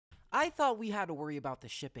I thought we had to worry about the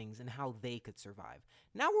shippings and how they could survive.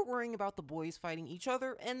 Now we're worrying about the boys fighting each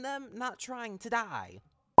other and them not trying to die.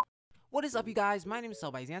 What is up, you guys? My name is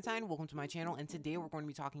AccelByzantine. Welcome to my channel, and today we're going to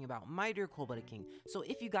be talking about My Dear Cold-Blooded King. So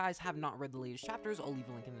if you guys have not read the latest chapters, I'll leave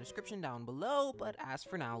a link in the description down below, but as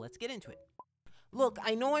for now, let's get into it. Look,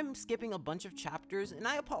 I know I'm skipping a bunch of chapters, and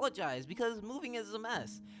I apologize because moving is a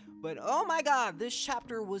mess. But oh my god, this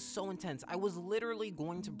chapter was so intense. I was literally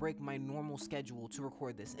going to break my normal schedule to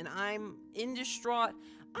record this, and I'm in distraught.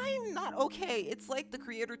 I'm not okay. It's like the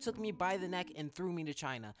creator took me by the neck and threw me to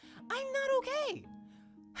China. I'm not okay.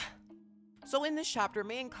 So in this chapter,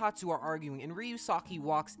 Mei and Katsu are arguing, and Ryusaki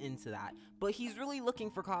walks into that, but he's really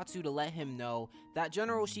looking for Katsu to let him know that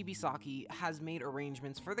General Shibisaki has made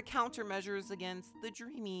arrangements for the countermeasures against the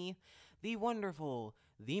dreamy, the wonderful,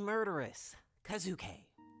 the murderous Kazuke.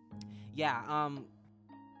 Yeah,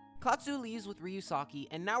 Katsu leaves with Ryusaki,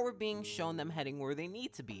 and now we're being shown them heading where they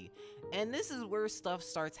need to be, and this is where stuff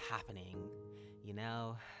starts happening. You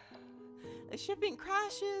know, the shipping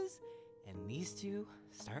crashes, and these two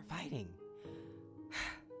start fighting.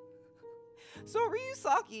 So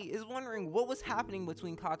Ryusaki is wondering what was happening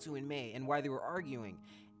between Katsu and Mei and why they were arguing.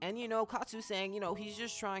 And you know, Katsu saying, you know, he's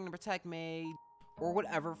just trying to protect Mei or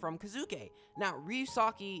whatever from Kazuke. Now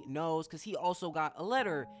Ryusaki knows because he also got a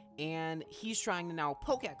letter and he's trying to now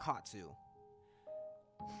poke at Katsu.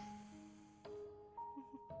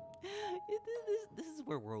 This is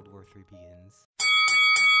where World War III begins.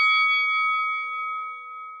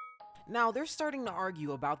 Now, they're starting to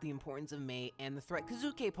argue about the importance of Mei and the threat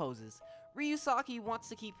Kazuke poses. Ryusaki wants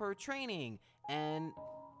to keep her training and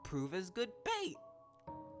prove as good bait.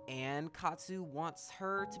 And Katsu wants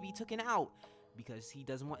her to be taken out because he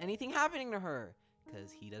doesn't want anything happening to her.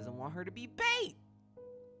 Because he doesn't want her to be bait.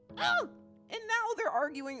 Oh! And now they're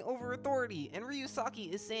arguing over authority. And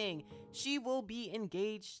Ryusaki is saying she will be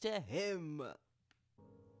engaged to him.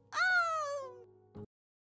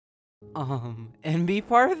 And be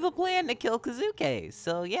part of the plan to kill Kazuke,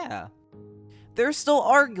 so yeah. They're still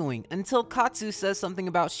arguing until Katsu says something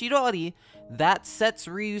about Shirori that sets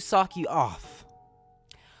Ryusaki off.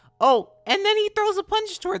 Oh, and then he throws a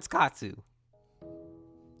punch towards Katsu.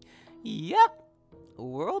 Yep,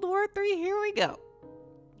 World War III, here we go.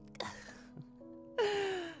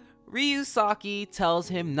 Ryusaki tells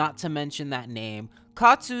him not to mention that name.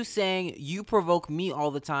 Katsu saying, you provoke me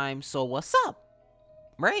all the time, so what's up?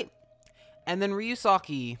 Right? And then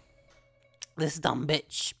Ryusaki, this dumb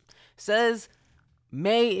bitch, says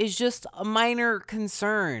Mei is just a minor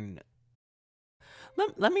concern.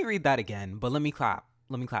 Let me read that again, but let me clap.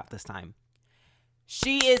 Let me clap this time.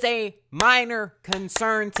 She is a minor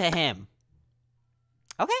concern to him.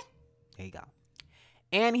 Okay? There you go.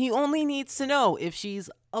 And he only needs to know if she's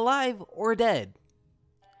alive or dead.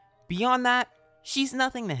 Beyond that, she's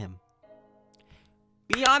nothing to him.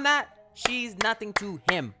 Beyond that, she's nothing to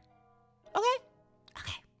him. Okay?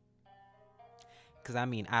 Okay. Because, I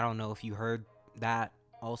mean, I don't know if you heard that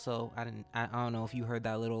also. I don't know if you heard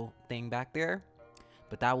that little thing back there.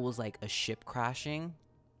 But that was like a ship crashing.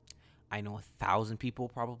 I know 1,000 people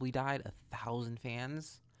probably died. 1,000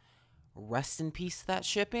 fans. Rest in peace, that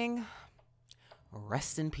shipping.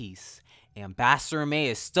 Rest in peace. Ambassador Mei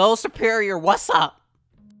is still superior. What's up?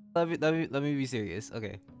 Let me be serious.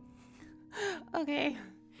 Okay. Okay.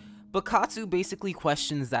 But Katsu basically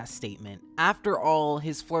questions that statement. After all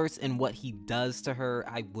his flirts and what he does to her,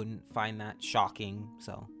 I wouldn't find that shocking.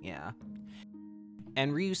 So, yeah.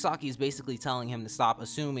 And Ryusaki is basically telling him to stop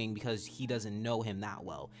assuming because he doesn't know him that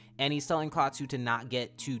well. And he's telling Katsu to not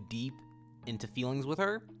get too deep into feelings with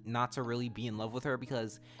her. Not to really be in love with her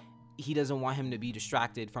because he doesn't want him to be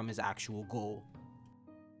distracted from his actual goal.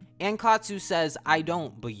 And Katsu says, I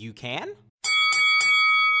don't, but you can?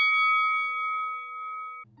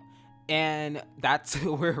 And that's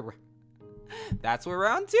where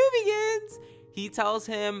round 2 begins. He tells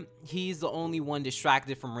him he's the only one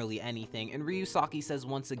distracted from really anything. And Ryusaki says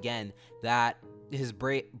once again that his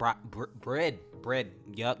bride,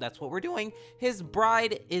 yep, that's what we're doing. His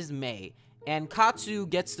bride is Mei. And Katsu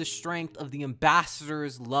gets the strength of the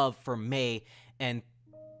ambassador's love for Mei and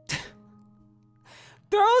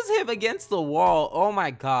throws him against the wall. Oh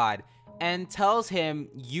my god. And tells him,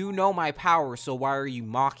 you know my power, so why are you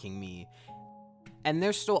mocking me? And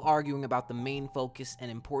they're still arguing about the main focus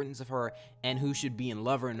and importance of her and who should be in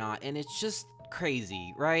love or not. And it's just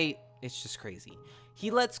crazy, right? It's just crazy.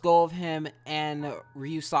 He lets go of him, and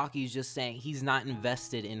Ryusaki's just saying he's not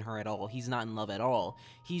invested in her at all. He's not in love at all.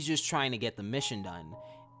 He's just trying to get the mission done.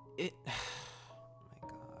 Oh my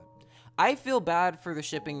god. I feel bad for the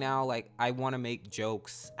shipping now. Like, I want to make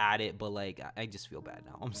jokes at it, but like, I just feel bad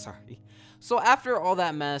now. I'm sorry. So after all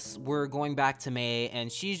that mess, we're going back to Mei,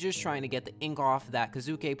 and she's just trying to get the ink off that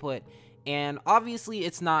Kazuke put. And obviously,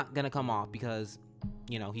 it's not going to come off because,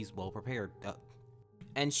 you know, he's well prepared.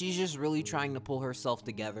 And she's just really trying to pull herself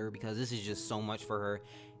together because this is just so much for her.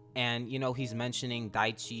 And, you know, he's mentioning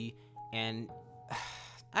Daichi, and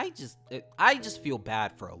I just feel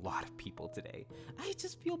bad for a lot of people today. I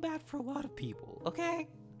just feel bad for a lot of people, okay?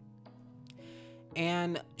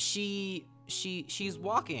 And she's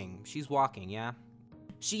walking, yeah?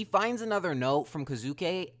 She finds another note from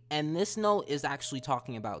Kazuke, and this note is actually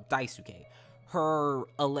talking about Daisuke, her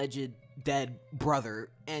alleged dead brother,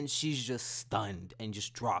 and she's just stunned and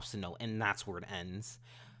just drops the note, and that's where it ends.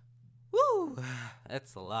 Woo,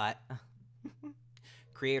 that's a lot.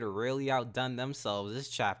 Creator really outdone themselves this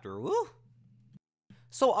chapter. Woo.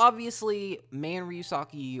 So obviously, Mei and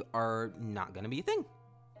Ryusaki are not gonna be a thing.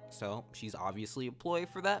 So she's obviously a ploy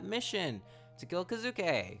for that mission to kill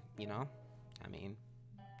Kazuke. You know, I mean,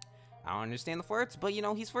 I don't understand the flirts, but you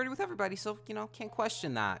know, he's flirting with everybody, so you know, can't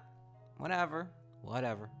question that. Whatever.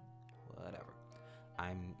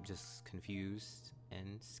 I'm just confused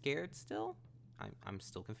and scared still. I'm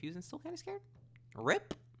still confused and still kind of scared.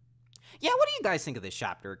 RIP. Yeah, what do you guys think of this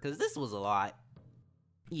chapter? Because this was a lot.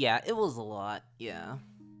 Yeah, it was a lot. Yeah.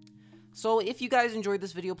 So if you guys enjoyed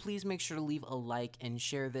this video, please make sure to leave a like and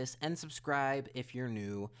share this and subscribe if you're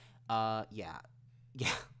new. Yeah.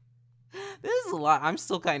 This is a lot. I'm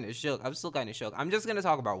still kind of shook. I'm just going to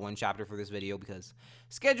talk about one chapter for this video because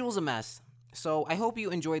schedule's a mess. So I hope you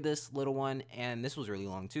enjoyed this little one, and this was really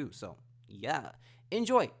long too. So yeah,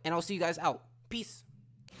 enjoy, and I'll see you guys out. Peace.